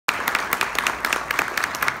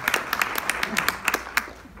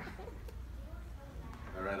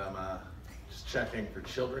Checking for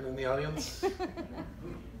children in the audience.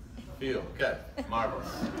 Few. Okay, marvelous.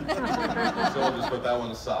 So we'll just put that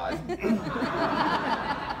one aside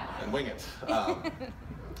and wing it.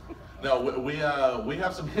 No, we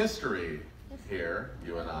have some history here,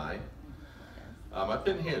 you and I. I've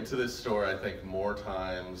been here to this store, I think, more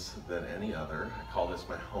times than any other. I call this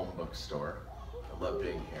my home bookstore. I love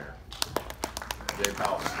being here. Dave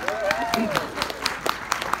Powells.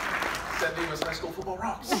 St. Davis High School football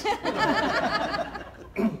rocks.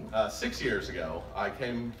 6 years ago, I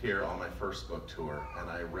came here on my first book tour, and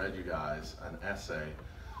I read you guys an essay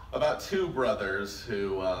about two brothers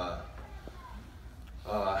who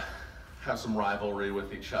have some rivalry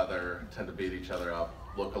with each other, tend to beat each other up,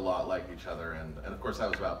 look a lot like each other, and of course that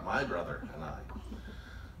was about my brother and I.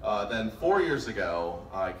 Then 4 years ago,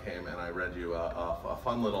 I came and I read you a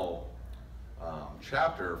fun little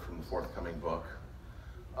chapter from the forthcoming book.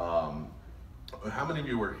 How many of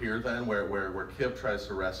you were here then, where Kip tries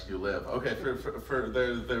to rescue Liv? Okay, there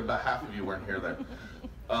about half of you weren't here then.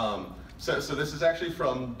 So this is actually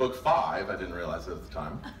from book 5. I didn't realize it at the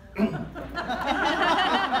time.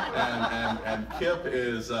 and Kip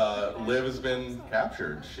is Liv has been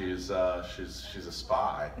captured. She's a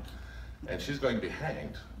spy, and she's going to be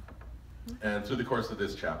hanged. And through the course of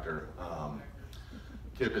this chapter,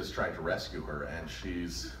 Kip is trying to rescue her, and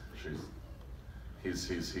he's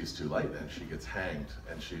too late, and she gets hanged,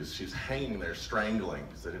 and she's hanging there strangling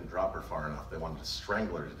because they didn't drop her far enough. They wanted to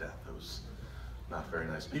strangle her to death. Those not very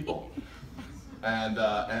nice people. And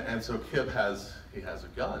so Kip has a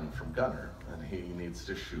gun from Gunner, and he needs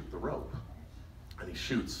to shoot the rope, and he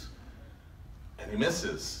shoots, and he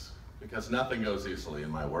misses because nothing goes easily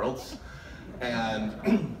in my worlds, and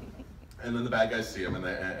then the bad guys see him, and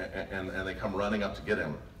they come running up to get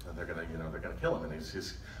him, and they're gonna kill him, and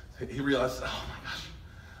he realizes, oh my gosh,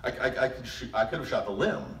 I could have shot the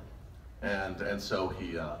limb, and so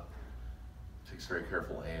he takes very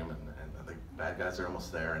careful aim, and the bad guys are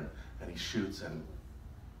almost there, and he shoots, and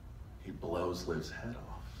he blows Liv's head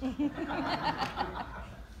off.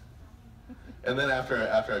 And then after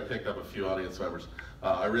I picked up a few audience members,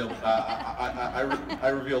 I revealed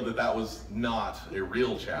that was not a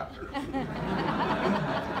real chapter, and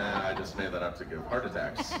I just made that up to give heart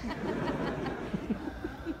attacks.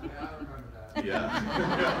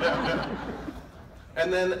 Yeah.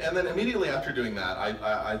 and then immediately after doing that,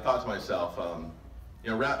 I thought to myself,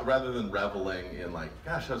 rather than reveling in like,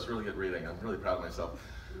 gosh, that was really good reading, I'm really proud of myself,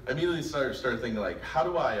 I immediately started thinking like, how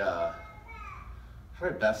do I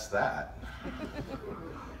best that?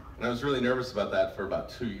 And I was really nervous about that for about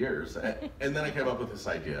 2 years, and then I came up with this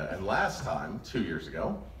idea. And last time, 2 years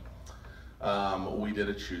ago, we did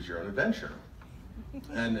a Choose Your Own Adventure,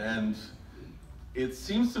 and it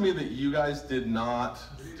seems to me that you guys did not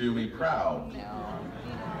do me proud. No.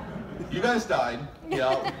 You guys died.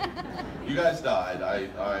 Yeah. You guys died.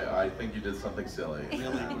 I think you did something silly.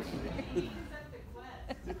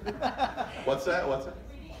 What's that?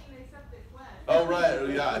 Oh, right.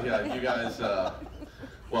 Yeah. You guys,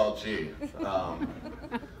 well, gee.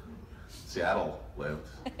 Seattle lived.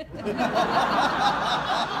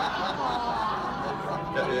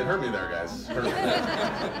 It hurt me there, guys. Hurt me there.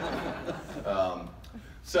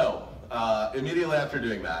 So immediately after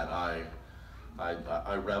doing that, I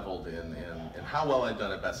reveled in how well I'd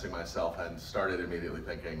done at besting myself, and started immediately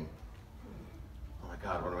thinking, oh my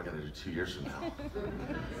God, what am I going to do 2 years from now?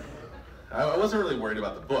 I wasn't really worried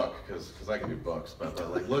about the book, because I can do books, but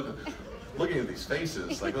like looking at these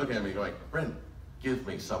faces, like looking at me going, Brent, give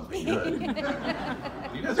me something good.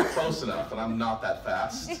 You guys are close enough, and I'm not that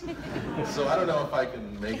fast, so I don't know if I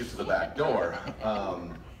can make it to the back door.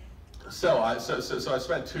 So I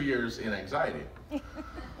spent 2 years in anxiety.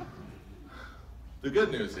 The good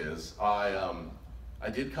news is I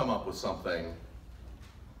did come up with something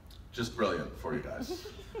just brilliant for you guys.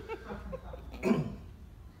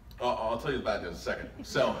 I'll tell you the bad news in a second.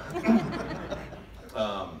 So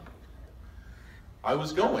I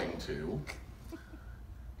was going to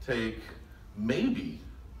take maybe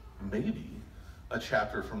a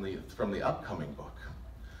chapter from the upcoming book.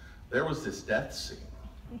 There was this death scene.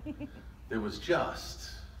 It was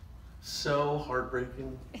just so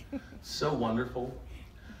heartbreaking, so wonderful.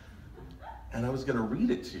 And I was going to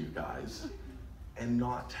read it to you guys and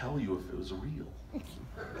not tell you if it was real.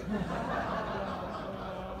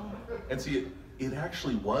 And see, it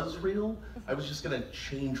actually was real. I was just going to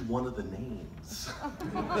change one of the names.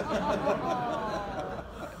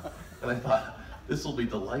 And I thought, this will be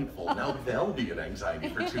delightful. Now they'll be in anxiety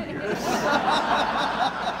for 2 years.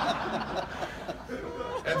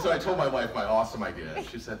 And so I told my wife my awesome idea.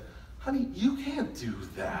 She said, honey, you can't do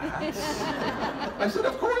that. I said,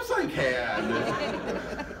 of course I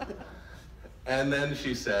can. And then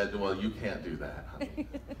she said, well, you can't do that, honey,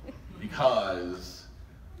 because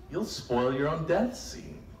you'll spoil your own death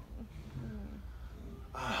scene.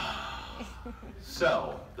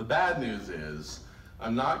 So, the bad news is,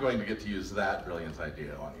 I'm not going to get to use that brilliant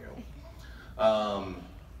idea on you.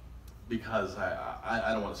 Because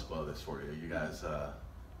I don't want to spoil this for you. You guys,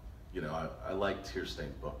 you know, I like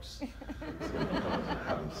tear-stained books. So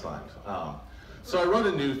have them signed. So I wrote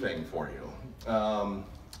a new thing for you.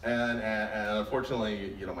 And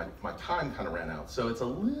unfortunately, you know, my time kind of ran out. So it's a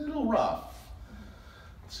little rough.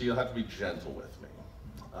 So you'll have to be gentle with me.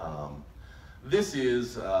 This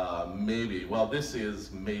is maybe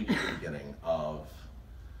the beginning of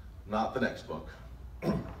not the next book,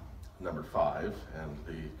 number 5, and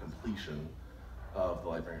the completion of the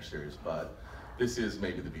Lightbringer series, but this is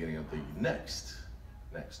maybe the beginning of the next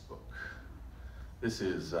book. This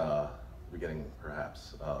is the beginning,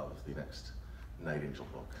 perhaps, of the next Night Angel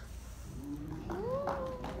book.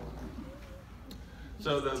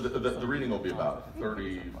 So the reading will be about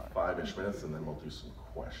 35-ish minutes, and then we'll do some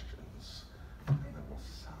questions, and then we'll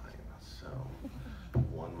sign. So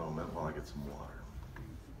one moment while I get some water.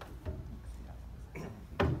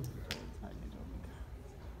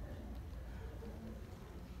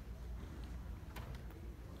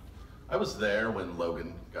 I was there when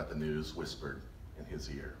Logan got the news whispered in his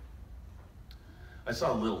ear. I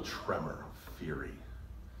saw a little tremor of fury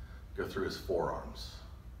go through his forearms,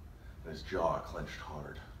 and his jaw clenched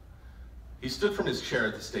hard. He stood from his chair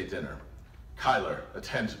at the state dinner. "Kyler,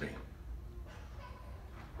 attend to me."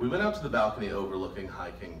 We went out to the balcony overlooking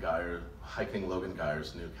hiking Logan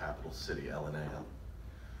Geyer's new capital city, Elenea.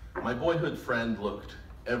 My boyhood friend looked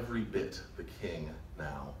every bit the king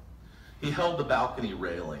now. He held the balcony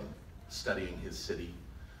railing, studying his city,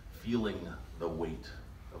 feeling the weight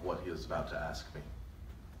of what he was about to ask me.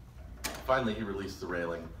 Finally, he released the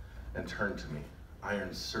railing and turned to me,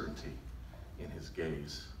 iron certainty in his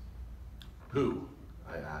gaze. "Who?"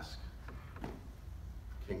 I asked.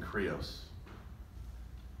 "King Krios."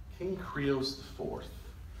 King Krios IV.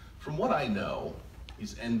 From what I know,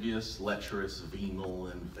 he's envious, lecherous, venal,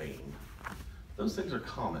 and vain. Those things are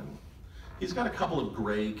common. He's got a couple of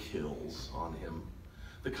gray kills on him,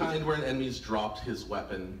 the kind where an enemy's dropped his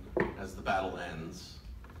weapon as the battle ends,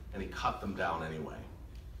 and he cut them down anyway.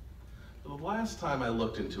 But the last time I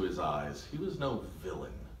looked into his eyes, he was no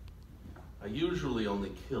villain. I usually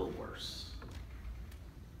only kill worse.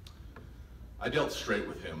 I dealt straight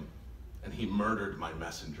with him, and he murdered my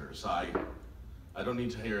messengers. I don't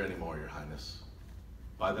need to hear any more, Your Highness.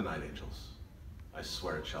 By the Night Angels, I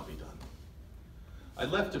swear it shall be done. I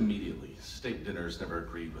left immediately. State dinners never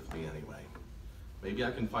agreed with me anyway. Maybe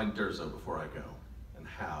I can find Durzo before I go and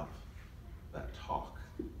have that talk.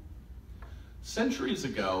 Centuries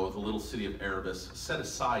ago, the little city of Erebus set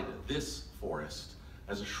aside this forest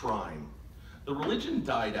as a shrine. The religion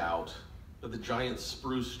died out, but the giant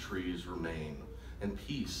spruce trees remain, and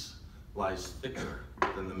peace lies thicker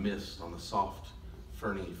than the mist on the soft,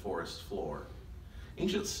 ferny forest floor.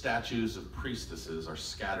 Ancient statues of priestesses are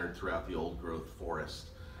scattered throughout the old-growth forest,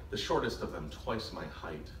 the shortest of them twice my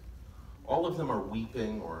height. All of them are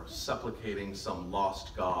weeping or supplicating some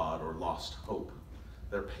lost god or lost hope,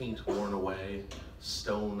 their paint worn away,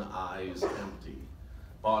 stone eyes empty,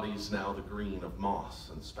 bodies now the green of moss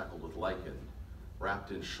and speckled with lichen,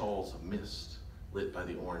 wrapped in shawls of mist lit by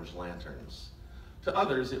the orange lanterns. To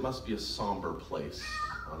others, it must be a somber place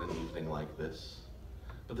on an evening like this,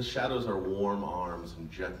 but the shadows are warm arms and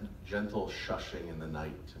gentle shushing in the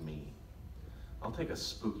night to me. I'll take a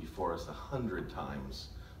spooky forest 100 times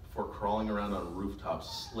before crawling around on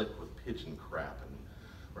rooftops slick with pigeon crap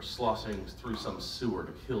or sloshing through some sewer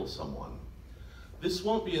to kill someone. This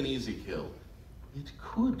won't be an easy kill. It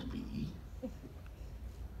could be.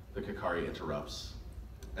 The Kakari interrupts,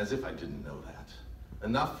 as if I didn't know that.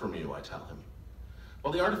 Enough from you, I tell him.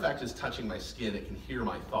 While the artifact is touching my skin, it can hear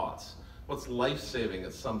my thoughts. What's life-saving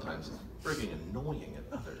at sometimes is frigging annoying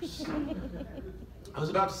at others. I was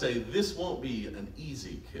about to say, this won't be an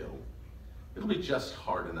easy kill. It'll be just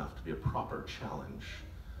hard enough to be a proper challenge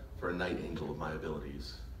for a Night Angel of my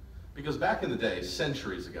abilities. Because back in the day,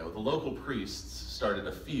 centuries ago, the local priests started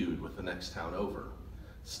a feud with the next town over.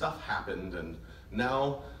 Stuff happened, and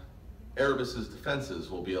now Erebus's defenses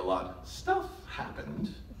will be a lot, "Stuff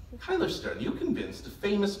happened. Kyler Stern, you convinced a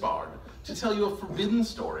famous bard to tell you a forbidden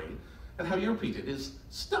story, and how you repeat it is,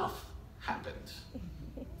 stuff happened."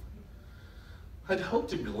 I'd hoped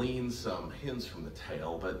to glean some hints from the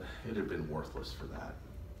tale, but it had been worthless for that.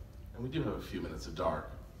 And we do have a few minutes of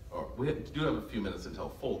dark, or we do have a few minutes until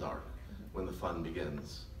full dark. when the fun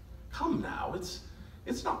begins. Come now,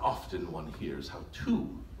 it's not often one hears how 2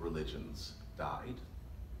 religions died.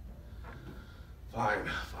 Fine.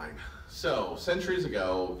 So, centuries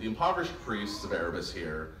ago, the impoverished priests of Erebus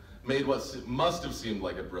here made what must have seemed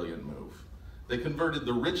like a brilliant move. They converted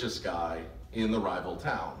the richest guy in the rival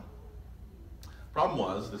town. Problem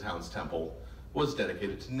was, the town's temple was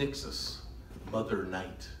dedicated to Nyxus, Mother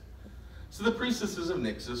Night. So the priestesses of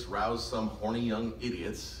Nyxus roused some horny young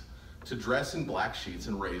idiots to dress in black sheets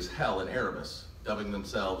and raise hell in Erebus, dubbing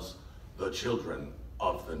themselves the Children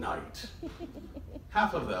of the Night.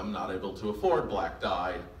 Half of them, not able to afford black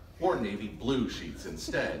dye, wore navy blue sheets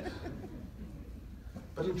instead.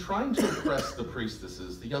 But in trying to impress the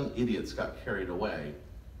priestesses, the young idiots got carried away,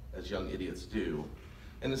 as young idiots do,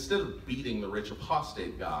 and instead of beating the rich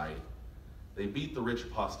apostate guy, they beat the rich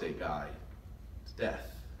apostate guy to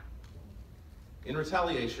death. In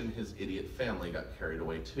retaliation, his idiot family got carried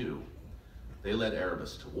away too. They led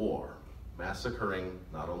Erebus to war, massacring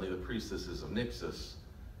not only the priestesses of Nyxus,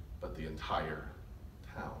 but the entire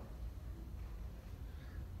town.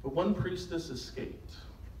 But one priestess escaped.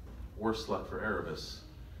 Worse luck for Erebus,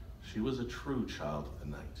 she was a true child of the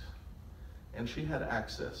night, and she had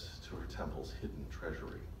access to her temple's hidden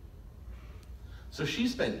treasury. So she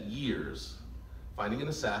spent years finding an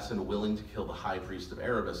assassin willing to kill the high priest of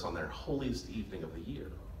Erebus on their holiest evening of the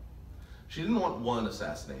year. She didn't want one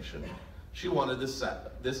assassination. She wanted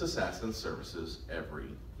this assassin's services every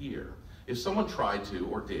year. If someone tried to,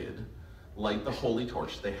 or did, light the holy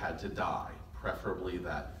torch, they had to die, preferably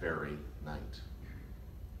that very night.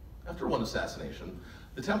 After one assassination,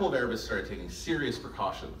 the Temple of Erebus started taking serious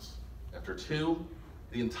precautions. After 2,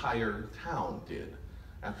 the entire town did.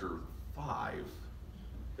 After 5,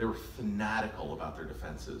 they were fanatical about their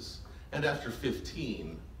defenses. And after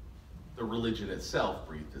 15, the religion itself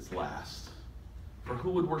breathed its last. For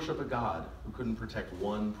who would worship a god who couldn't protect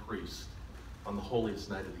one priest on the holiest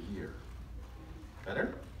night of the year?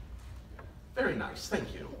 Better? Very nice,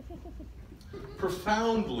 thank you.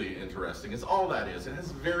 Profoundly interesting is all that is. It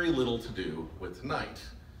has very little to do with tonight,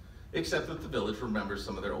 except that the village remembers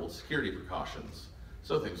some of their old security precautions,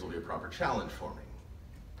 so things will be a proper challenge for me.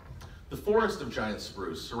 The forest of giant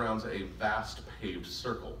spruce surrounds a vast paved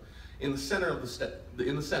circle. In the center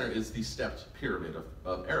is the stepped pyramid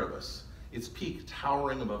of Erebus, its peak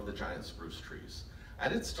towering above the giant spruce trees.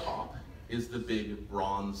 At its top is the big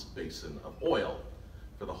bronze basin of oil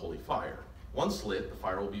for the holy fire. Once lit, the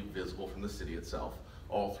fire will be visible from the city itself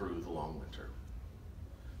all through the long winter.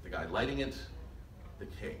 The guy lighting it, the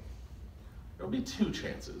king. There will be 2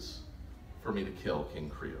 chances for me to kill King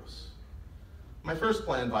Krios. My first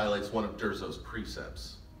plan violates one of Durzo's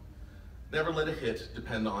precepts. Never let a hit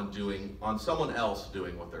depend on someone else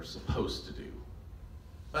doing what they're supposed to do.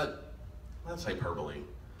 But that's hyperbole.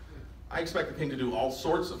 I expect the king to do all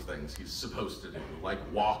sorts of things he's supposed to do, like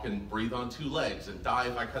walk and breathe on 2 legs and die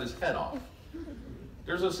if I cut his head off.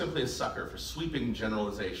 Durzo's simply a sucker for sweeping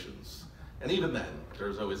generalizations. And even then,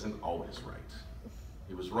 Durzo isn't always right.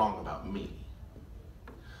 He was wrong about me.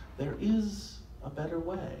 There is a better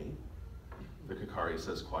way, the Kakari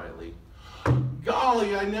says quietly.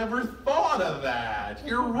 Golly, I never thought of that.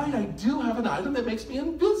 You're right, I do have an item that makes me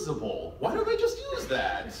invisible. Why don't I just use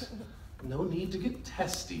that? No need to get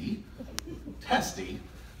testy. Testy?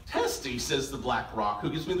 Testy, says the Black Rock, who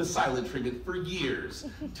gives me the silent treatment for years.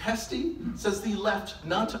 Testy, says the left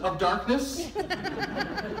nut of darkness.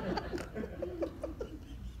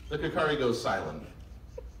 The Kakari goes silent,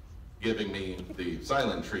 giving me the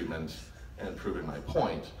silent treatment and proving my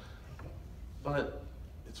point. But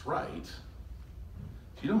it's right.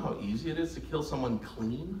 Do you know how easy it is to kill someone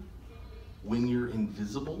clean when you're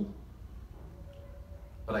invisible?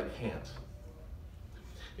 But I can't.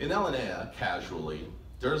 In Elenea, casually,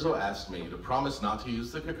 Durzo asked me to promise not to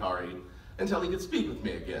use the Kakari until he could speak with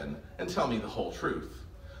me again and tell me the whole truth.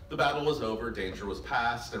 The battle was over, danger was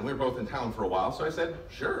past, and we were both in town for a while, so I said,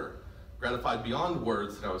 sure, gratified beyond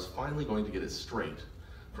words that I was finally going to get it straight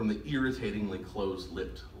from the irritatingly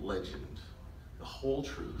closed-lipped legend. The whole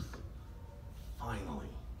truth, finally.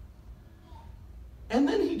 And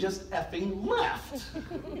then he just effing left.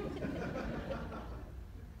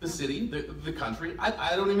 The city, the country,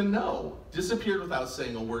 I don't even know, disappeared without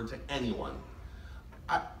saying a word to anyone.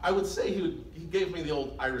 I would say he gave me the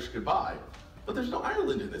old Irish goodbye, but there's no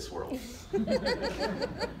Ireland in this world.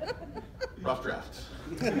 Rough draft.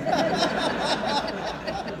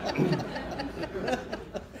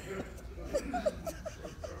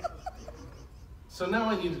 So now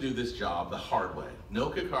I need to do this job the hard way. No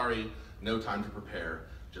Kakari, no time to prepare,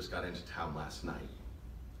 just got into town last night.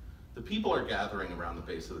 The people are gathering around the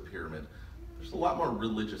base of the pyramid. There's a lot more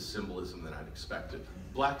religious symbolism than I'd expected.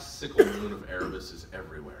 Black sickle moon of Erebus is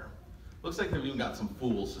everywhere. Looks like they've even got some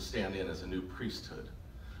fools to stand in as a new priesthood.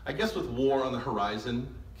 I guess with war on the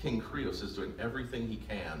horizon, King Creos is doing everything he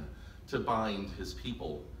can to bind his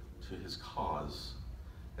people to his cause.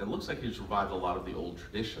 And it looks like he's revived a lot of the old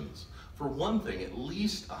traditions. For one thing, at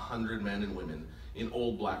least 100 men and women in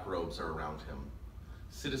old black robes are around him.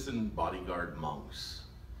 Citizen bodyguard monks.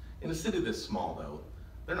 In a city this small, though,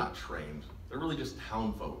 they're not trained. They're really just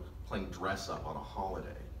townfolk playing dress up on a holiday.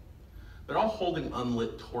 They're all holding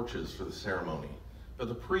unlit torches for the ceremony, but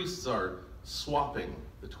the priests are swapping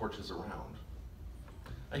the torches around.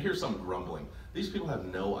 I hear some grumbling. These people have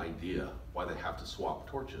no idea why they have to swap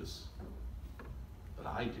torches, but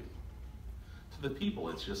I do. To the people,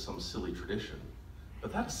 it's just some silly tradition,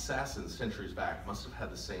 but that assassin centuries back must have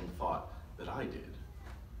had the same thought that I did.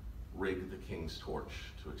 Rig the king's torch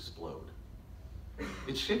to explode.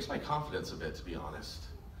 It shakes my confidence a bit, to be honest.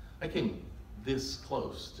 I came this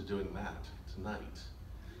close to doing that tonight.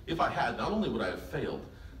 If I had, not only would I have failed,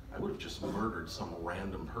 I would have just murdered some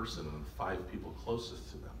random person and 5 people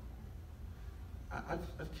closest to them.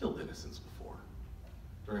 I've killed innocents before,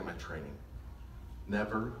 during my training.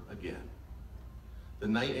 Never again. The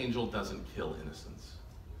Night Angel doesn't kill innocents.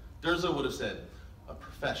 Durzo would have said, a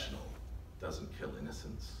professional doesn't kill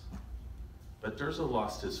innocents. But Durzo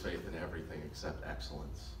lost his faith in everything except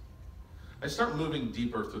excellence. I start moving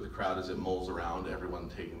deeper through the crowd as it mulls around,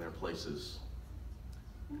 everyone taking their places.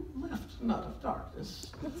 Lift, not of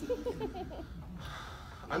darkness.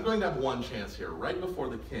 I'm going to have one chance here, right before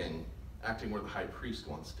the king, acting where the high priest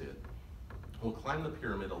once did. Will climb the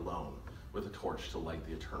pyramid alone with a torch to light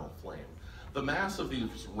the eternal flame. The mass of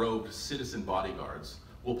these robed citizen bodyguards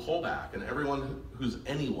will pull back, and everyone who's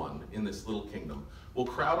anyone in this little kingdom will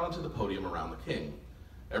crowd onto the podium around the king,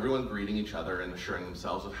 everyone greeting each other and assuring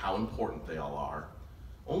themselves of how important they all are.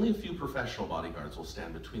 Only a few professional bodyguards will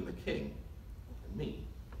stand between the king and me.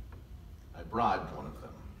 I bribed one of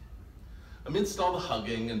them. Amidst all the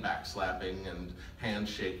hugging and backslapping and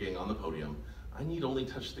handshaking on the podium, I need only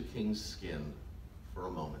touch the king's skin for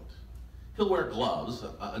a moment. He'll wear gloves,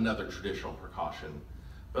 another traditional precaution,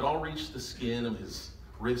 but I'll reach the skin of his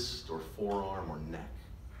wrist or forearm or neck.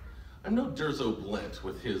 I'm no Durzo Blint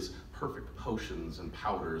with his perfect potions and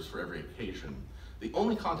powders for every occasion. The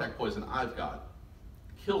only contact poison I've got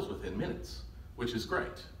kills within minutes, which is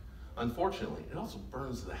great. Unfortunately, it also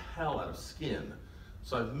burns the hell out of skin,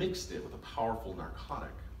 so I've mixed it with a powerful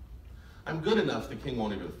narcotic. I'm good enough the king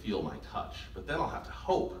won't even feel my touch, but then I'll have to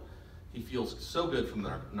hope he feels so good from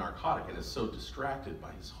the narcotic and is so distracted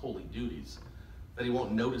by his holy duties that he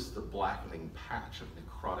won't notice the blackening patch of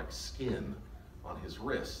necrotic skin on his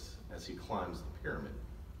wrist as he climbs the pyramid.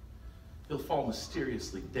 He'll fall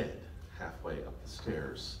mysteriously dead halfway up the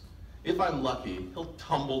stairs. If I'm lucky, he'll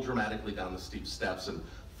tumble dramatically down the steep steps and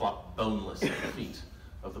flop boneless at the feet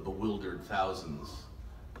of the bewildered thousands.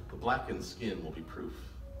 The blackened skin will be proof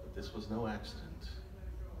that this was no accident.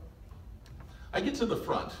 I get to the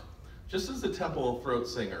front, just as the temple throat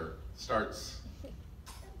singer starts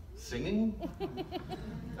singing.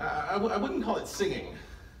 I wouldn't call it singing.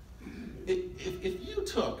 If you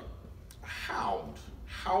took a hound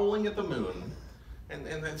howling at the moon and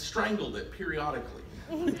then strangled it periodically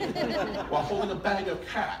while holding a bag of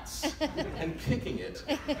cats and kicking it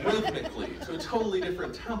rhythmically to a totally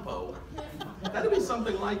different tempo, that'd be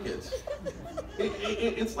something like it.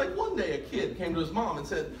 It's like one day a kid came to his mom and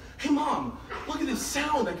said, "Hey mom, look at this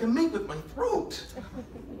sound I can make with my throat."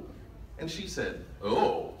 And she said,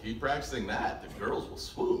 "Oh, keep practicing that, the girls will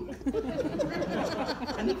swoon."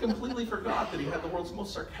 And he completely forgot that he had the world's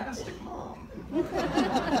most sarcastic mom.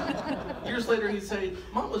 Years later he'd say,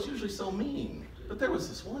 "Mom was usually so mean, but there was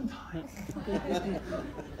this one time."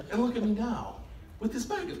 And look at me now, with this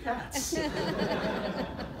bag of cats.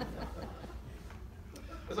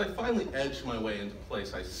 As I finally edge my way into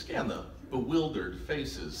place, I scan the bewildered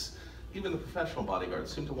faces. Even the professional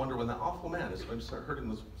bodyguards seem to wonder when that awful man is going to stop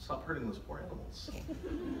hurting those poor animals.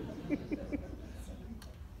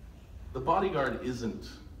 The bodyguard isn't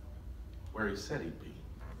where he said he'd be.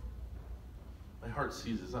 My heart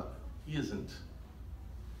seizes up. He isn't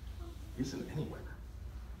anywhere.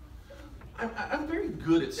 I'm very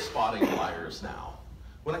good at spotting liars now.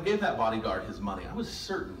 When I gave that bodyguard his money, I was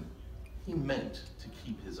certain he meant to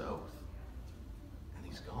keep his oath. And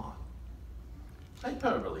he's gone.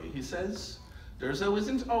 Hyperbole, he says. Durzo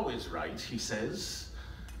isn't always right, he says.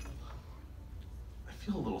 I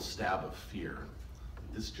feel a little stab of fear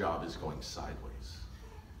that this job is going sideways.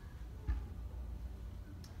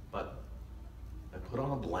 But I put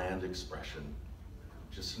on a bland expression.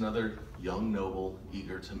 Just another young noble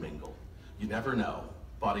eager to mingle. You never know.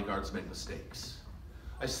 Bodyguards make mistakes.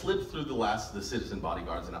 I slid through the last of the citizen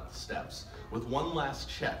bodyguards and up the steps with one last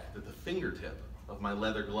check that the fingertip of my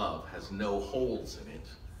leather glove has no holes in it.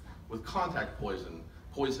 With contact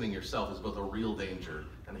poisoning yourself is both a real danger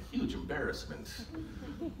and a huge embarrassment.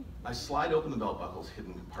 I slide open the belt buckle's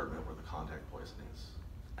hidden compartment where the contact poison is.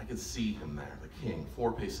 I can see him there, the king,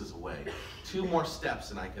 4 paces away. 2 more steps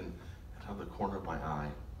and I can, out of the corner of my eye,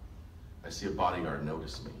 I see a bodyguard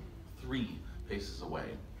notice me, 3 paces away.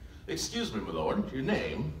 Excuse me, my lord, your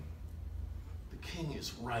name? The king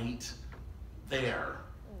is right there.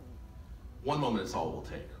 1 moment is all it will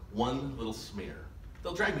take. 1 little smear.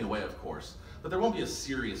 They'll drag me away, of course, but there won't be a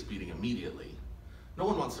serious beating immediately. No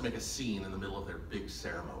one wants to make a scene in the middle of their big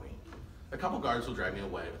ceremony. A couple guards will drag me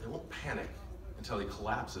away, but they won't panic until he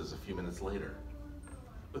collapses a few minutes later.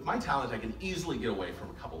 With my talent, I can easily get away from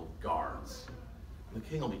a couple of guards, and the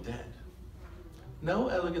king will be dead. No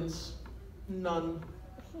elegance, none.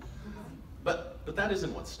 But that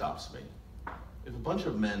isn't what stops me. If a bunch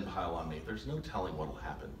of men pile on me, there's no telling what'll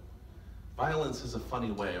happen. Violence is a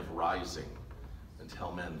funny way of rising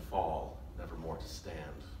until men fall, never more to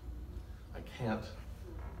stand. I can't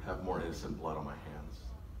have more innocent blood on my hands.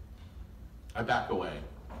 I back away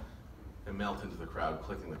and melt into the crowd,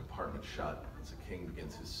 clicking the compartment shut as the king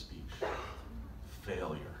begins his speech.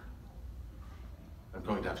 Failure. I'm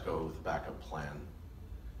going to have to go with the backup plan.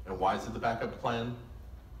 And why is it the backup plan?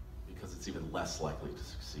 Because it's even less likely to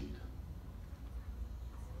succeed.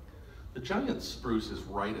 The giant spruce is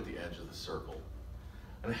right at the edge of the circle,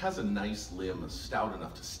 and it has a nice limb stout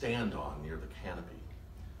enough to stand on near the canopy.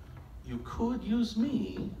 You could use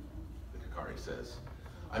me, the Kakari says.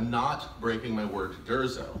 I'm not breaking my word to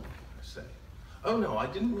Durzo, I say. Oh no, I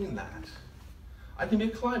didn't mean that. I can be a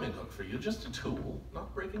climbing hook for you, just a tool,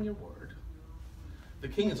 not breaking your word. The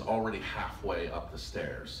king is already halfway up the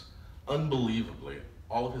stairs. Unbelievably,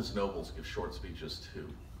 all of his nobles give short speeches too.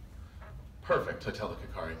 Perfect, I tell the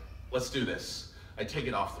Kakari. Let's do this. I take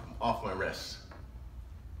it off my wrist.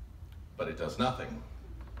 But it does nothing.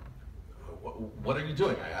 What are you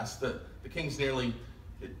doing? I ask. The king's nearly,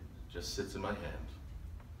 it just sits in my hand.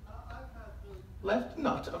 Left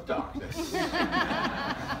nut of darkness.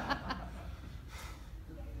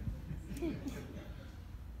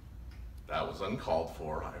 That was uncalled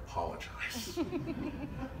for, I apologize.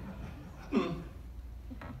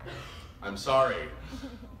 I'm sorry.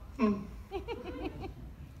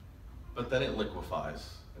 But then it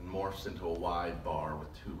liquefies and morphs into a wide bar with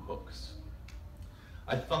 2 hooks.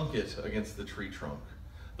 I thunk it against the tree trunk.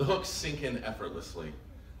 The hooks sink in effortlessly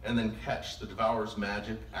and then catch the devourer's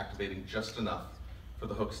magic, activating just enough for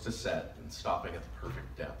the hooks to set and stopping at the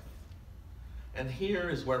perfect depth. And here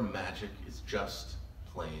is where magic is just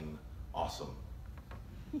plain awesome.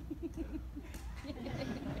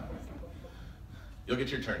 You'll get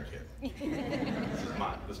your turn, kid. This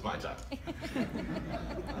is my time.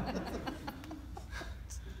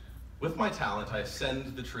 With my talent, I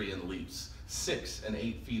ascend the tree in leaps, 6 and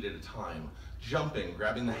 8 feet at a time, jumping,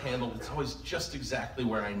 grabbing the handle that's always just exactly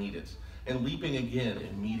where I need it, and leaping again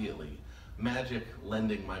immediately, magic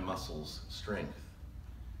lending my muscles strength.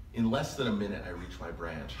 In less than a minute, I reach my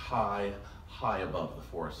branch, high above the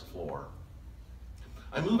forest floor.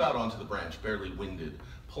 I move out onto the branch, barely winded,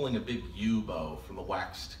 pulling a big yew bow from the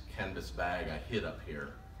waxed canvas bag I hid up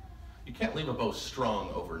here. You can't leave a bow strung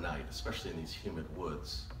overnight, especially in these humid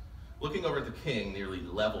woods. Looking over at the king, nearly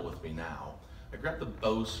level with me now, I grab the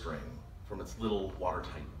bowstring from its little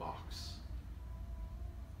watertight box.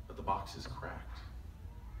 But the box is cracked.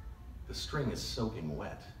 The string is soaking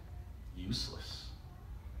wet, useless.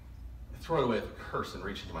 I throw it away with a curse and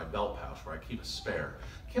reach into my belt pouch where I keep a spare.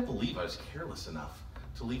 I can't believe I was careless enough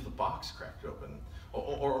to leave the box cracked open.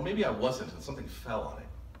 Or maybe I wasn't and something fell on it.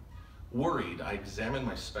 Worried, I examined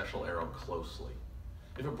my special arrow closely.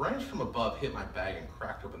 If a branch from above hit my bag and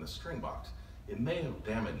cracked open the string box, it may have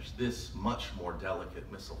damaged this much more delicate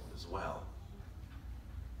missile as well.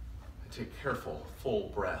 I take careful, full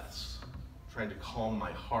breaths, trying to calm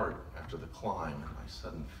my heart after the climb and my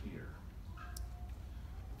sudden fear.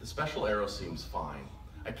 The special arrow seems fine.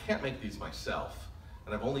 I can't make these myself,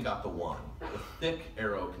 and I've only got the one. The thick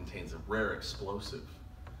arrow contains a rare explosive.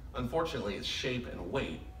 Unfortunately, its shape and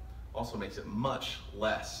weight also makes it much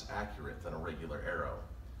less accurate than a regular arrow.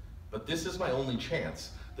 But this is my only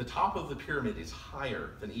chance. The top of the pyramid is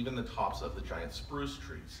higher than even the tops of the giant spruce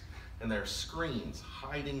trees, and there are screens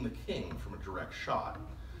hiding the king from a direct shot.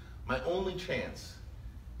 My only chance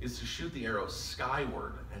is to shoot the arrow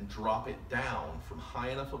skyward and drop it down from high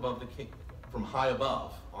enough above the king, from high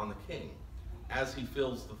above on the king, as he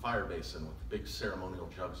fills the fire basin with the big ceremonial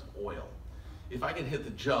jugs of oil. If I can hit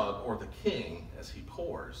the jug or the king as he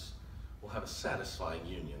pours, we'll have a satisfying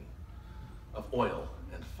union of oil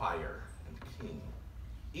and fire and king.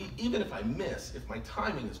 Even if I miss, if my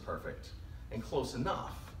timing is perfect and close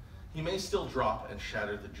enough, he may still drop and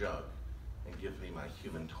shatter the jug and give me my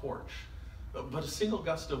human torch. But a single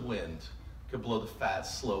gust of wind could blow the fat,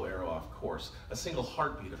 slow arrow off course. A single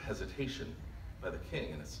heartbeat of hesitation by the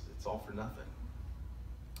king, and it's all for nothing.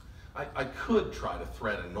 I could try to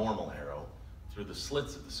thread a normal arrow through the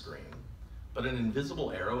slits of the screen, but an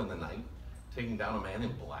invisible arrow in the night, taking down a man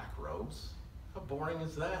in black robes, how boring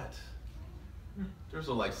is that?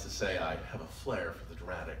 Durzo likes to say I have a flair for the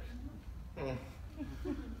dramatic.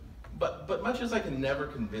 But much as I can never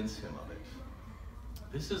convince him of it,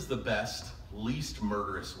 this is the best, least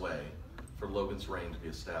murderous way for Logan's reign to be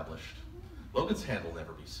established. Logan's hand will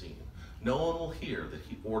never be seen. No one will hear that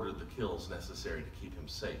he ordered the kills necessary to keep him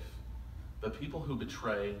safe. But people who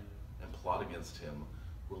betray and plot against him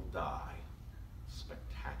will die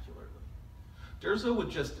spectacularly. Durzo would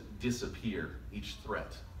just disappear each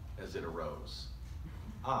threat as it arose.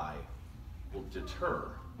 I will deter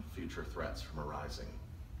future threats from arising.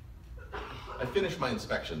 I finished my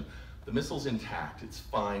inspection. The missile's intact, its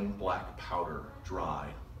fine black powder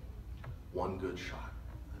dry. One good shot,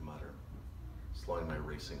 I mutter, slowing my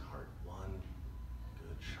racing heart. One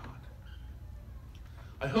good shot.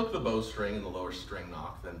 I hook the bowstring in the lower string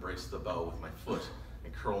knock, then brace the bow with my foot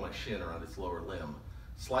and curl my shin around its lower limb.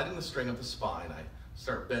 Sliding the string up the spine, I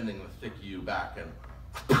start bending the thick yew back and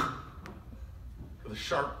with a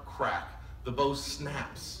sharp crack, the bow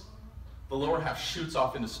snaps. The lower half shoots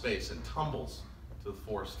off into space and tumbles to the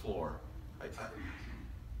forest floor. I can't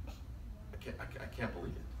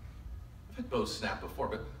believe it. I've had bows snap before,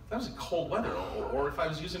 but that was in cold weather, or if I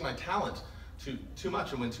was using my talent too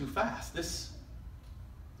much and went too fast. This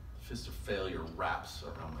fist of failure wraps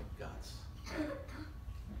around my guts.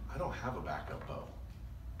 I don't have a backup bow.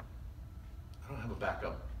 I don't have a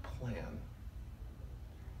backup plan.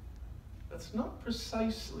 That's not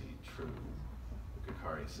precisely true,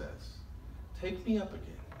 Kakari says. Take me up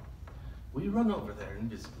again. We run over there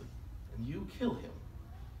invisibly, and you kill him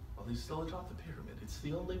while he's still atop the pyramid. It's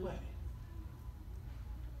the only way.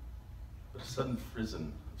 But a sudden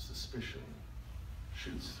frisson of suspicion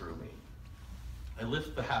shoots through me. I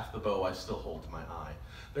lift the half the bow I still hold to my eye.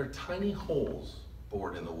 There are tiny holes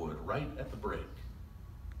bored in the wood right at the break.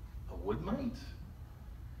 A wood mite?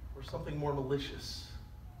 Or something more malicious?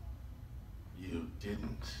 You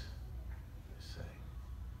didn't, they say.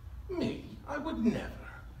 Me? I would never.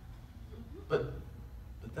 But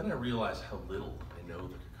then I realize how little I know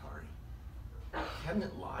the Kakari. Can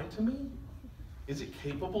it lie to me? Is it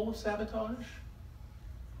capable of sabotage?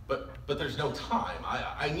 But there's no time.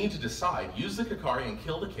 I need to decide. Use the Kakari and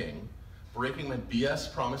kill the king, breaking my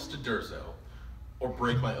BS promise to Durzo, or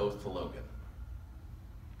break my oath to Logan.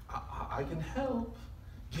 I can help.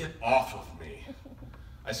 Get off of me.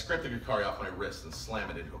 I scrape the Kakari off my wrist and slam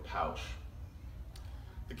it into a pouch.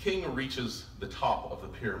 The king reaches the top of the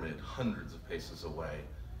pyramid hundreds of paces away.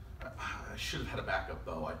 I should have had a backup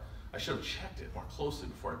bow. I should have checked it more closely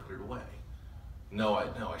before I put it away. No,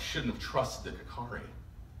 I shouldn't have trusted the Kakari.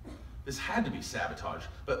 This had to be sabotage,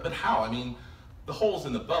 but how? I mean, the holes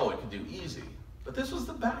in the bow it could do easy, but this was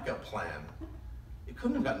the backup plan. It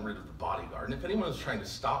couldn't have gotten rid of the bodyguard, and if anyone was trying to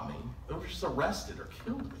stop me, they would have just arrested or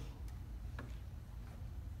killed me.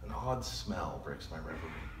 An odd smell breaks my reverie.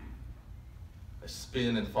 I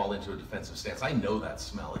spin and fall into a defensive stance. I know that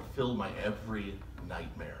smell. It filled my every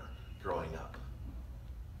nightmare growing up.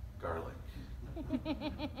 Garlic.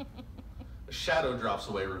 A shadow drops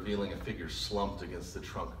away, revealing a figure slumped against the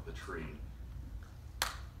trunk of the tree.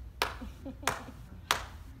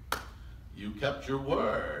 You kept your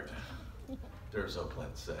word, Durzo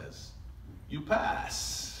Plent says. You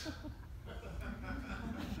pass.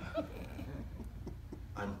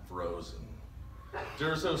 I'm frozen.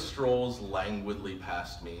 Durzo strolls languidly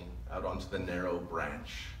past me out onto the narrow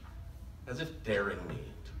branch, as if daring me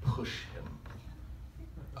to push him.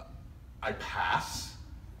 I pass?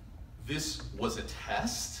 This was a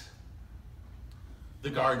test? The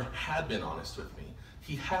guard had been honest with me.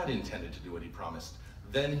 He had intended to do what he promised.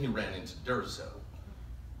 Then he ran into Durzo,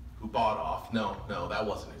 who bought off. No, that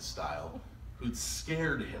wasn't his style. Who'd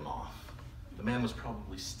scared him off. The man was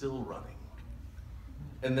probably still running.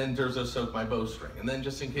 And then Durzo soaked my bowstring. And then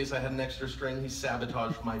just in case I had an extra string, he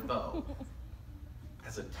sabotaged my bow.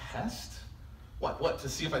 As a test? What, to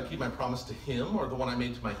see if I'd keep my promise to him or the one I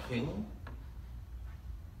made to my king?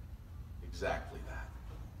 Exactly that,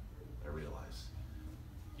 I realize.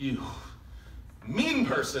 You mean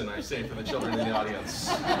person, I say for the children in the audience.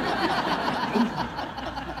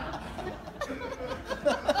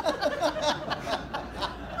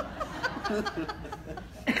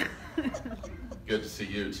 Good to see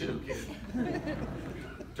you too, kid.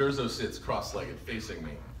 Durzo sits cross-legged, facing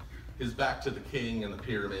me, his back to the king and the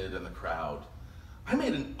pyramid and the crowd. I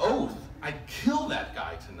made an oath I'd kill that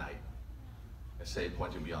guy tonight, I say,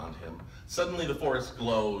 pointing beyond him. Suddenly the forest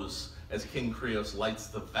glows as King Krios lights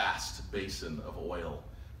the vast basin of oil.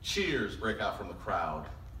 Cheers break out from the crowd.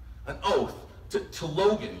 An oath to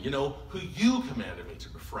Logan, you know, who you commanded me to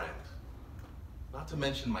befriend. Not to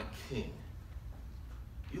mention my king.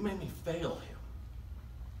 You made me fail him.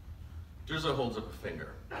 Durzo holds up a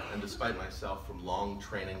finger, and despite myself from long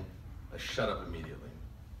training, I shut up immediately.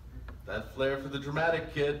 That flair for the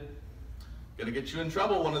dramatic, kid. Gonna get you in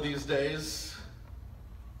trouble one of these days.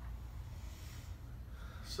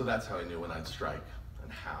 So that's how I knew when I'd strike,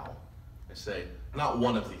 and how. I say, not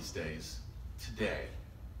one of these days, today.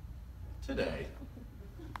 Today.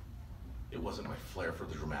 It wasn't my flair for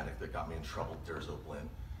the dramatic that got me in trouble, Durzo Blinn.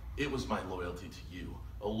 It was my loyalty to you,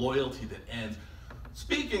 a loyalty that ends.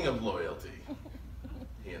 Speaking of loyalty,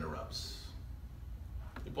 he interrupts.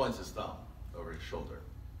 He points his thumb over his shoulder.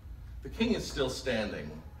 The king is still standing,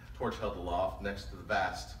 torch held aloft next to the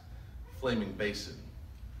vast, flaming basin.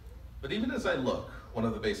 But even as I look, one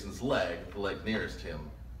of the basin's legs, the leg nearest him,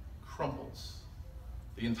 crumples.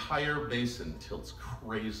 The entire basin tilts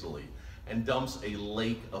crazily and dumps a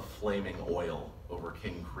lake of flaming oil over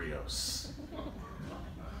King Krios.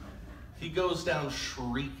 He goes down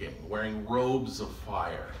shrieking, wearing robes of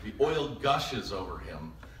fire. The oil gushes over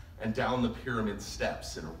him and down the pyramid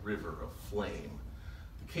steps in a river of flame.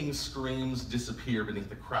 The king's screams disappear beneath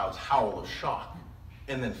the crowd's howl of shock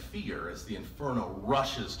and then fear as the inferno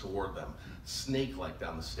rushes toward them, snake-like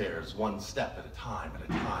down the stairs, one step at a time, at a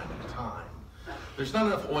time, at a time. There's not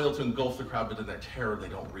enough oil to engulf the crowd, but in their terror, they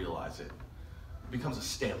don't realize it. It becomes a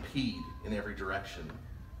stampede in every direction.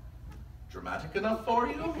 Dramatic enough for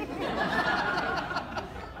you?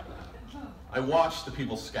 I watch the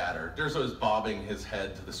people scatter. Durzo is bobbing his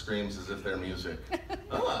head to the screams as if they're music.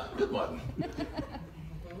 Ah, good one.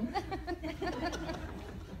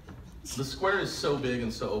 The square is so big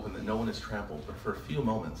and so open that no one is trampled, but for a few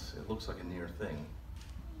moments, it looks like a near thing.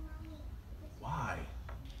 Why?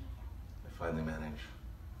 I finally manage.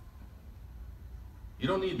 You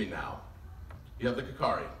don't need me now. You have the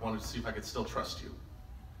Kakari. Wanted to see if I could still trust you.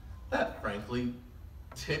 That, frankly,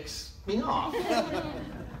 ticks me off.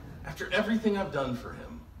 After everything I've done for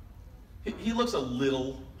him, he looks a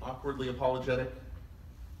little awkwardly apologetic,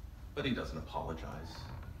 but he doesn't apologize.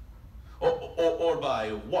 Or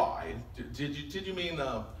by why? Did you mean,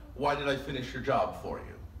 why did I finish your job for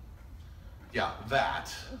you? Yeah,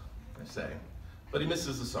 that, I say. But he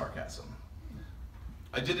misses the sarcasm.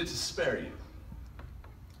 I did it to spare you.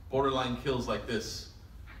 Borderline kills like this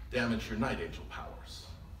damage your Night Angel powers.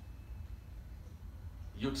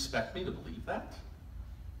 You expect me to believe that?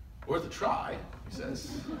 Worth a try, he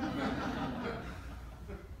says.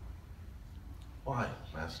 Why,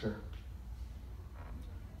 Master?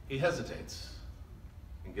 He hesitates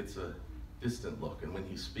and gets a distant look, and when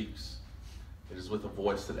he speaks, it is with a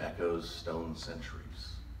voice that echoes stone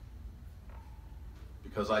centuries.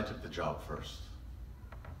 Because I took the job first.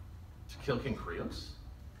 To kill King Krios?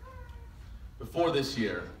 Before this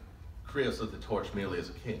year, Krios lit the torch merely as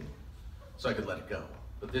a king, so I could let it go.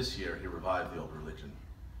 But this year, he revived the old religion.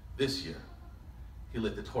 This year, he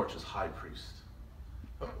lit the torch as high priest.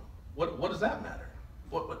 What does that matter?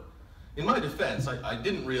 What? In my defense, I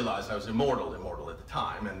didn't realize I was immortal at the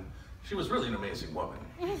time, and she was really an amazing woman.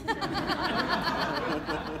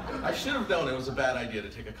 I should have known it was a bad idea to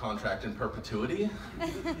take a contract in perpetuity.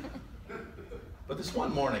 But this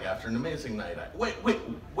one morning after an amazing night, wait,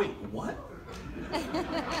 what?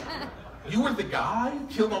 You were the guy who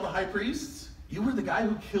killed all the high priests? You were the guy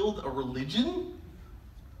who killed a religion?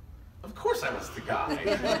 Of course I was the guy.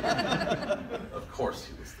 Of course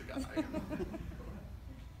he was the guy.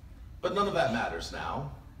 But none of that matters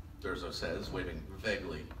now, Durzo says, waving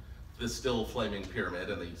vaguely to the still flaming pyramid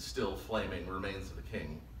and the still flaming remains of the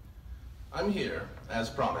king. I'm here, as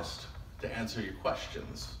promised, to answer your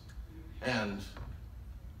questions and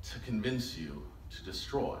to convince you to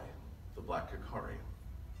destroy the Black Kakari.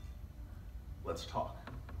 Let's talk.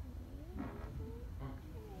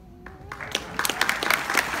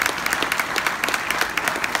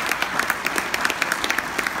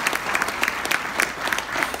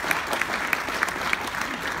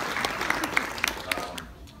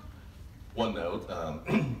 One note,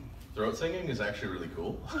 throat singing is actually really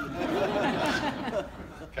cool.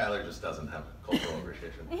 Kyler just doesn't have cultural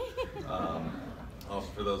appreciation. Also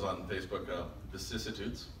for those on Facebook,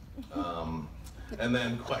 vicissitudes. And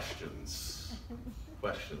then questions.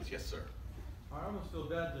 Questions, yes sir. I almost feel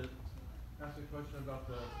bad that ask a question about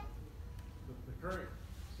the current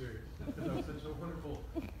series, because that was such a wonderful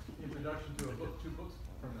introduction to a book 2 books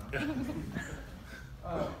from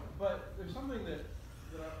now. But there's something that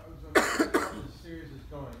I was wondering how this series is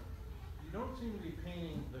going. You don't seem to be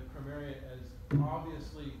painting the Chromeria as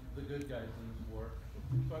obviously the good guys in this war.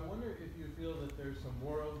 So I wonder if you feel that there's some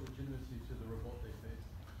moral legitimacy to the revolt they face.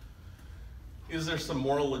 Is there some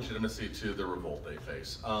moral legitimacy to the revolt they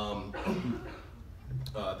face?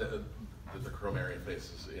 The Chromeria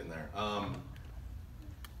faces in there.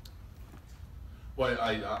 Well,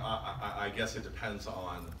 I guess it depends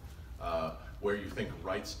on where you think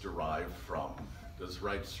rights derive from. Do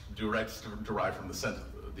rights derive from the assent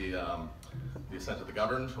of the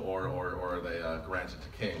governed, or are they granted to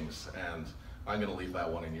kings? And I'm going to leave that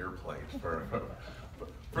one in your plate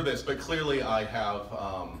for this. But clearly, I have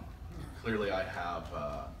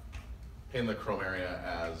painted the Chromeria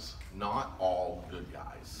as not all good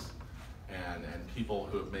guys, and people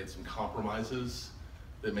who have made some compromises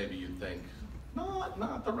that maybe you'd think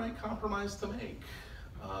not the right compromise to make.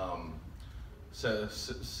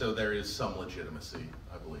 So there is some legitimacy,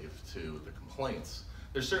 I believe, to the complaints.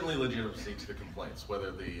 There's certainly legitimacy to the complaints.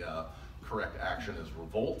 Whether the correct action is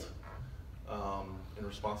revolt in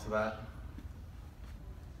response to that,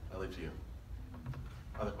 I leave to you.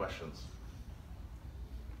 Other questions?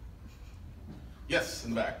 Yes,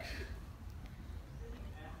 in the back.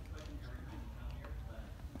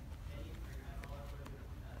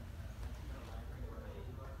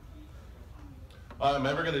 I'm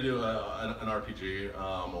never going to do an RPG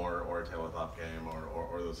or a tabletop game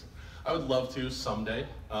or those. I would love to someday.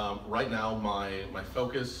 Right now, my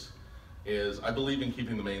focus is I believe in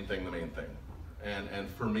keeping the main thing the main thing, and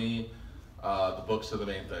for me, the books are the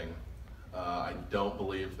main thing. I don't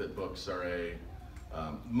believe that books are a.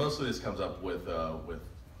 Most of this comes up with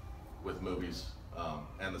movies,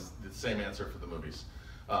 and the same answer for the movies.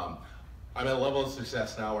 I'm at a level of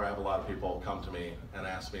success now where I have a lot of people come to me and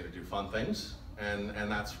ask me to do fun things. And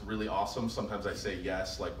that's really awesome. Sometimes I say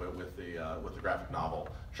yes, like with the graphic novel.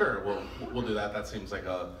 Sure, we'll do that. That seems like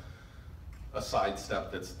a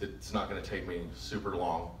sidestep that's not going to take me super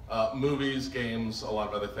long. Movies, games, a lot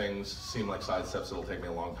of other things seem like sidesteps that'll take me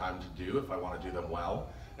a long time to do if I want to do them well.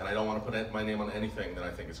 And I don't want to put my name on anything that I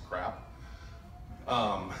think is crap.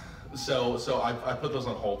 So I put those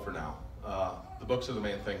on hold for now. The books are the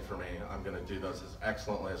main thing for me. I'm going to do those as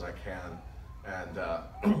excellently as I can. And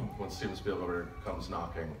when Steven Spielberg comes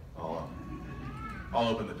knocking, I'll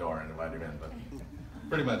open the door and invite him in. But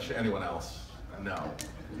pretty much anyone else, no.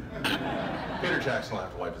 Peter Jackson will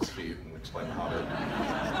have to wipe his feet and explain The Hobbit.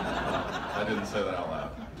 I didn't say that out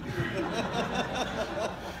loud.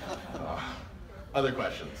 Other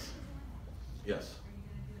questions? Yes.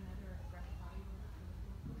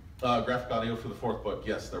 Graphic audio for the 4th book.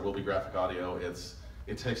 Yes, there will be graphic audio.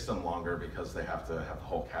 It takes them longer because they have to have the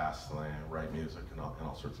whole cast and they write music and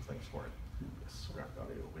all sorts of things for it. Yes, graphic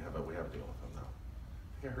audio. We have a deal with them now.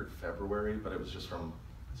 I think I heard February, but it was just from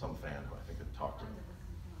some fan who I think had talked to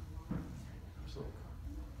them. Absolutely.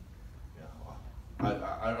 Yeah, well,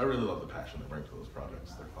 I really love the passion they bring to those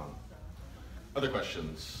projects. They're fun. Other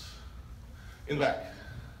questions? In the back.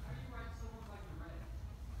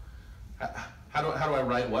 How do I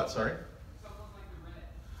write what? Sorry.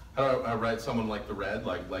 How do I write someone like the Red,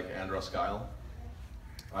 like Andros Guile?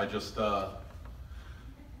 I just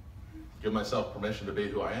give myself permission to be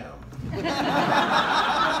who I am.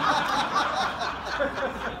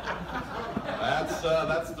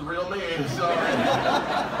 That's the real me. Sorry.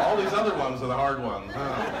 All these other ones are the hard ones.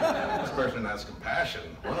 Huh? This person has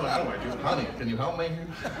compassion. How do I do? Honey, can you help me?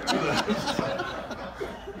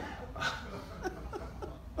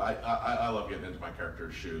 I love getting into my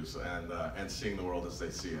character's shoes and seeing the world as they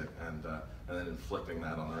see it, and then inflicting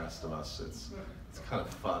that on the rest of us. It's kind of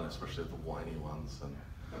fun, especially the whiny ones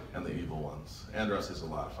and the evil ones. Andros is a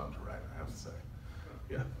lot of fun to write, I have to say.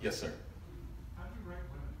 Yeah. Yes, sir. How do you write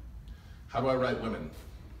women? How do I write women?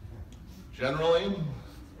 Generally,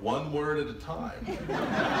 one word at a time.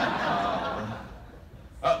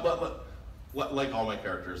 Like all my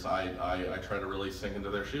characters, I try to really sink into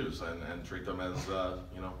their shoes and treat them as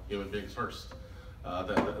human beings first.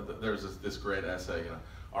 There's this great essay,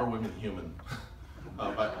 "Are Women Human?"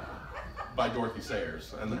 by Dorothy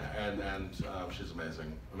Sayers, and she's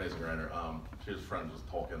amazing writer. She was friends with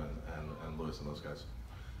Tolkien and Lewis and those guys,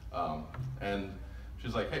 and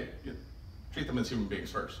she's like, hey, treat them as human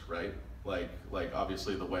beings first, right? Like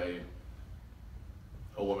obviously the way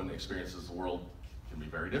a woman experiences the world can be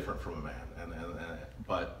very different from a man,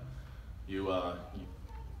 but you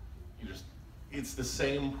just it's the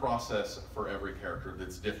same process for every character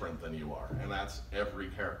that's different than you are, and that's every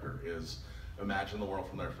character is imagine the world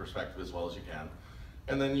from their perspective as well as you can,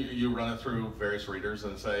 and then you run it through various readers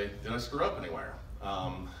and say, did I screw up anywhere?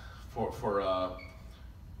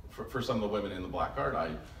 For some of the women in the Black Art,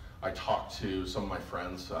 I talked to some of my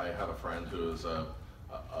friends. I have a friend who is a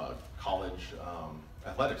college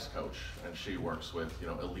athletics coach, and she works with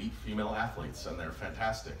elite female athletes, and they're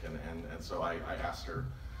fantastic. And so I asked her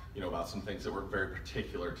about some things that were very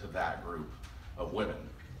particular to that group of women,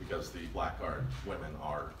 because the Black Art women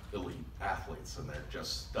are elite athletes and they're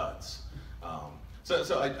just studs.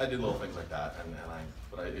 So I did little things like that,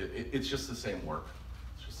 but it's just the same work.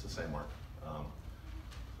 It's just the same work.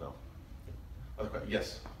 So, other questions?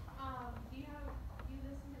 Yes. Do you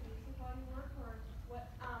listen to music while you work, or what?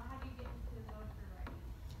 How do you get into the mode for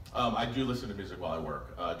writing? I do listen to music while I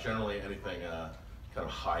work. Generally, anything kind of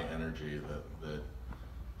high energy that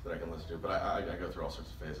I can listen to. But I go through all sorts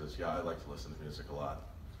of phases. Yeah, I like to listen to music a lot.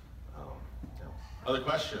 Yeah. Other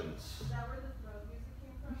questions? Is that where the throat music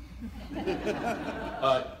came from?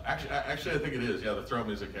 Actually, I think it is. Yeah, the throat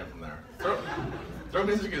music came from there. Throat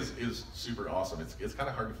music is super awesome. It's kind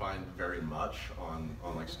of hard to find very much on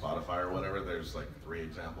like Spotify or whatever. There's like 3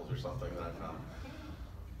 examples or something that I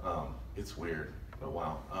found. It's weird, but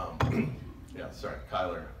wow. Yeah, sorry,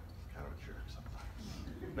 Kyler, kind of a jerk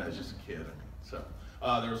sometimes. No, he's just a kid. So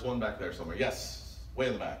there was one back there somewhere. Yes, way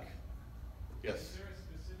in the back. Yes. Is there a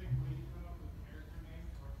specific way you come up with character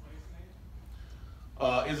names or place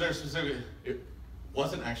names? Is there a specific? It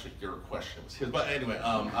wasn't actually your question. It was his. But anyway,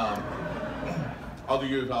 I'll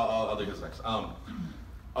do his next.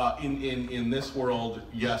 In this world,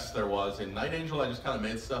 yes, there was. In Night Angel, I just kind of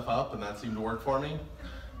made stuff up, and that seemed to work for me.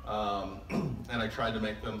 And I tried to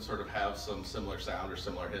make them sort of have some similar sound or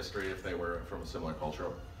similar history if they were from a similar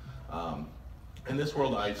culture. In this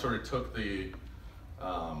world, I sort of took the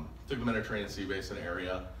Mediterranean Sea Basin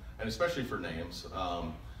area, and especially for names,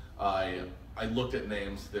 I looked at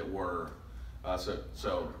names that were,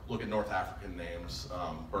 so look at North African names,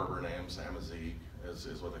 Berber names, Amazigh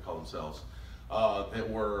is what they call themselves, that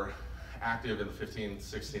were active in the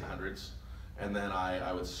 1600s, and then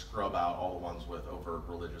I would scrub out all the ones with overt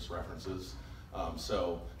religious references.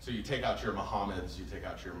 So you take out your Muhammads, you take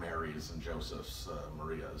out your Marys and Josephs,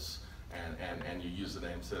 Marias, and you use the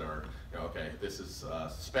names that are, okay, this is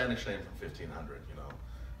a Spanish name from 1500,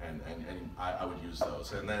 and I would use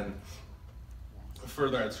those. And then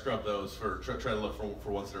further, I'd scrub those try to look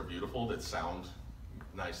for ones that are beautiful, that sound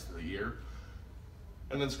nice to the ear.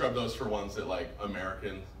 And then scrub those for ones that, like,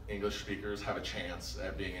 American English speakers have a chance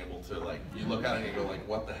at being able to, like, you look at it and you go, like,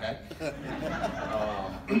 what the heck?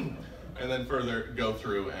 And then further go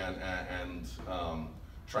through and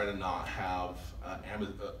try to not have,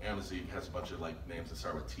 Amazigh has a bunch of like names that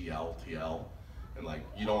start with TL, and like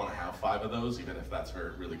you don't want to have 5 of those, even if that's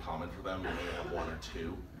really common for them. You may have 1 or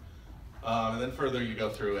 2. And then further you go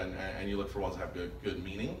through and you look for ones that have good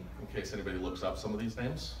meaning, in case anybody looks up some of these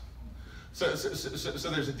names. So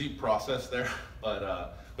there's a deep process there,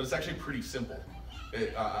 but it's actually pretty simple.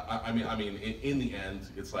 I mean, in the end,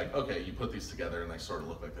 it's like, okay, you put these together and they sort of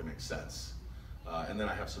look like they make sense. And then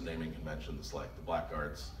I have some naming conventions, like the Black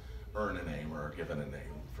Arts earn a name or are given a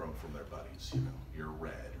name from their buddies. You're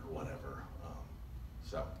Red or whatever.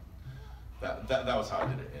 So that was how I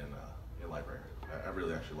did it in library. I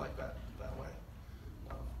really actually like that way.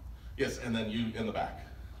 Yes, and then you in the back.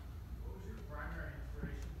 What was your primary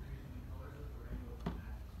inspiration for using the colors of the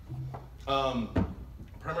rainbow for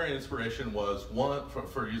magic? Primary inspiration was one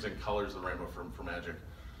for using colors of the rainbow for magic.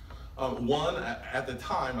 One, at the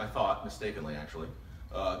time, I thought, mistakenly actually,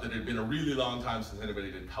 that it had been a really long time since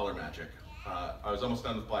anybody did color magic. I was almost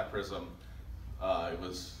done with Black Prism. It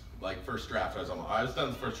was like first draft, I was done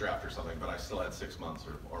with first draft or something, but I still had 6 months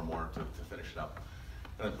or more to finish it up.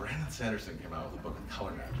 And then Brandon Sanderson came out with a book of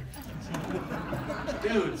color magic.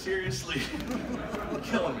 Dude, seriously,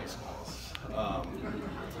 killing me, Smalls.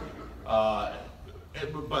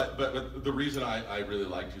 But the reason I really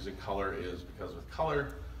liked using color is because with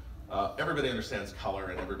color, everybody understands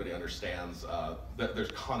color and everybody understands that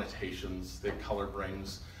there's connotations that color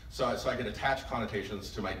brings. So I could attach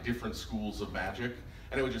connotations to my different schools of magic,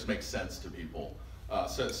 and it would just make sense to people.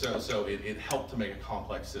 So it helped to make a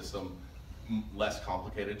complex system less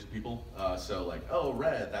complicated to people. So like, oh,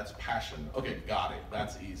 red, that's passion. Okay, got it,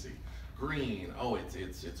 that's easy. Green, oh,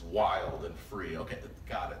 it's wild and free. Okay,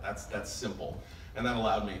 got it, that's simple. And that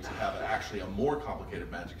allowed me to have actually a more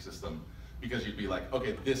complicated magic system, because you'd be like,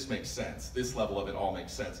 okay, this makes sense. This level of it all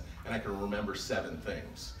makes sense. And I can remember 7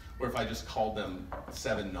 things. Where if I just called them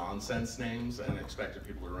 7 nonsense names and expected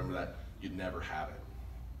people to remember that, you'd never have it.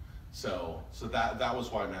 So that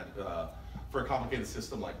was why, Matt, for a complicated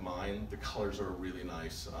system like mine, the colors are a really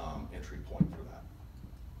nice entry point for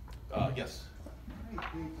that. Yes?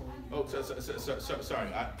 Oh, sorry,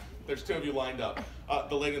 there's two of you lined up.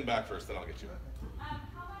 The lady in the back first, then I'll get you. How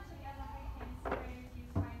much, like, as a high fantasy writer, do you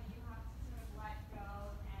find that you have to sort of let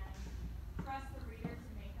go and trust the reader to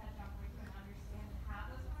make that jump where you can understand and have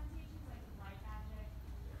those conversations, like with light magic?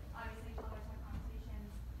 Obviously, colors have conversations,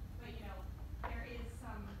 but you know, there is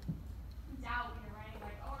some doubt when you're writing,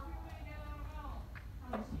 like, oh, are people gonna get it? I don't know.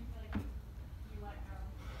 How much do you feel like you let go?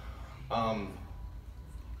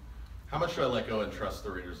 How much do I let go and trust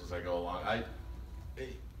the readers as I go along?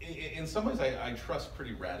 In some ways, I trust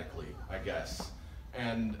pretty radically, I guess,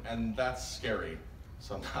 and that's scary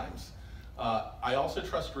sometimes. I also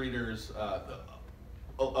trust readers. A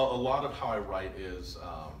lot of how I write is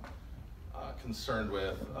concerned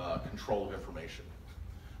with control of information,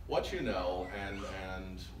 what you know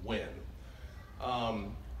and when.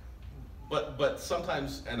 But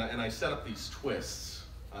sometimes, and I set up these twists.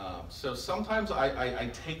 So sometimes I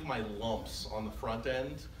take my lumps on the front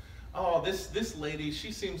end. Oh, this lady,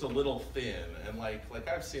 she seems a little thin, and like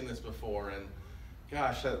I've seen this before, and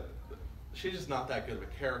gosh, she's just not that good of a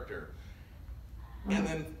character. And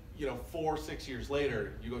then, 4 or 6 years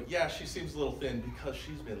later, you go, yeah, she seems a little thin because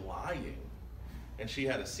she's been lying, and she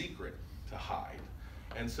had a secret to hide.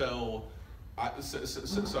 And so I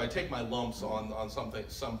take my lumps on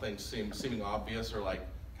something seeming obvious, or like,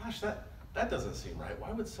 gosh, that doesn't seem right.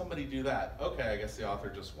 Why would somebody do that? Okay, I guess the author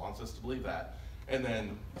just wants us to believe that. And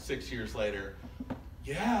then 6 years later,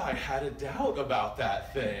 yeah, I had a doubt about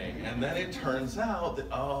that thing. And then it turns out that,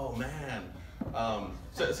 oh man.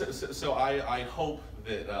 So I hope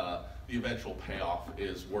that the eventual payoff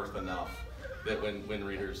is worth enough that when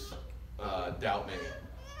readers doubt me,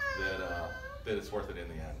 that it's worth it in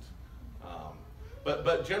the end.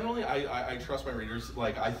 But generally, I trust my readers.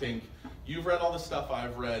 Like, I think you've read all the stuff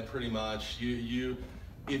I've read pretty much.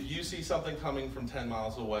 If you see something coming from 10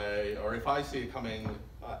 miles away, or if I see it coming,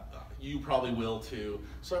 you probably will too.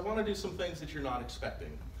 So I want to do some things that you're not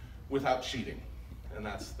expecting without cheating. And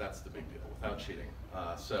that's the big deal, without cheating.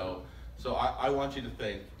 So I want you to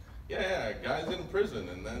think, yeah, guy's in prison,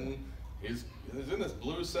 and then he's in this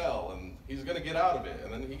blue cell, and he's going to get out of it,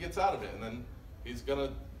 and then he gets out of it, and then he's going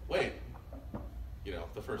to, wait,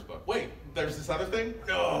 the first book. Wait, there's this other thing?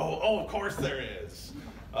 No, oh, of course there is.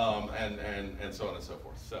 And so on and so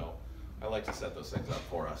forth. So I like to set those things up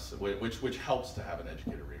for us, which helps to have an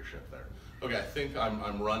educated readership there. Okay, I think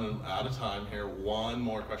I'm running out of time here. One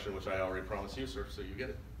more question, which I already promised you, sir, so you get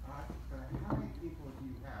it. How many people do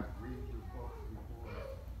you have read your book before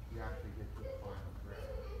you actually get to the final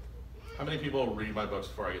draft? How many people read my books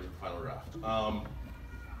before I get to the final draft?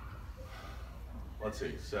 Let's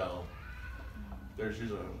see, so there's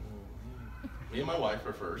usually, me and my wife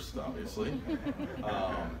are first, obviously.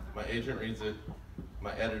 My agent reads it.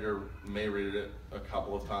 My editor may read it a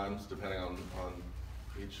couple of times, depending on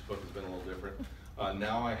each book has been a little different.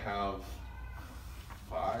 Now I have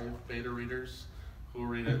 5 beta readers who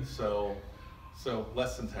read it, so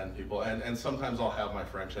less than 10 people. And sometimes I'll have my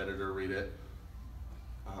French editor read it.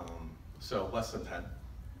 So less than 10,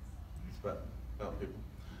 but no people.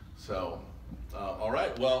 So, all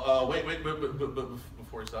right, well, wait,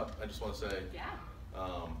 before you stop, I just want to say,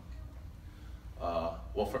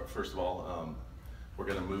 well, first of all, we're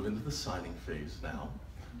going to move into the signing phase now.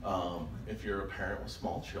 If you're a parent with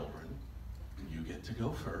small children, you get to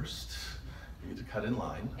go first. You get to cut in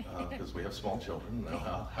line, because we have small children, know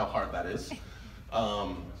how hard that is.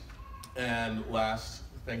 And last,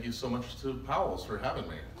 thank you so much to Powells for having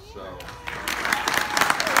me. So.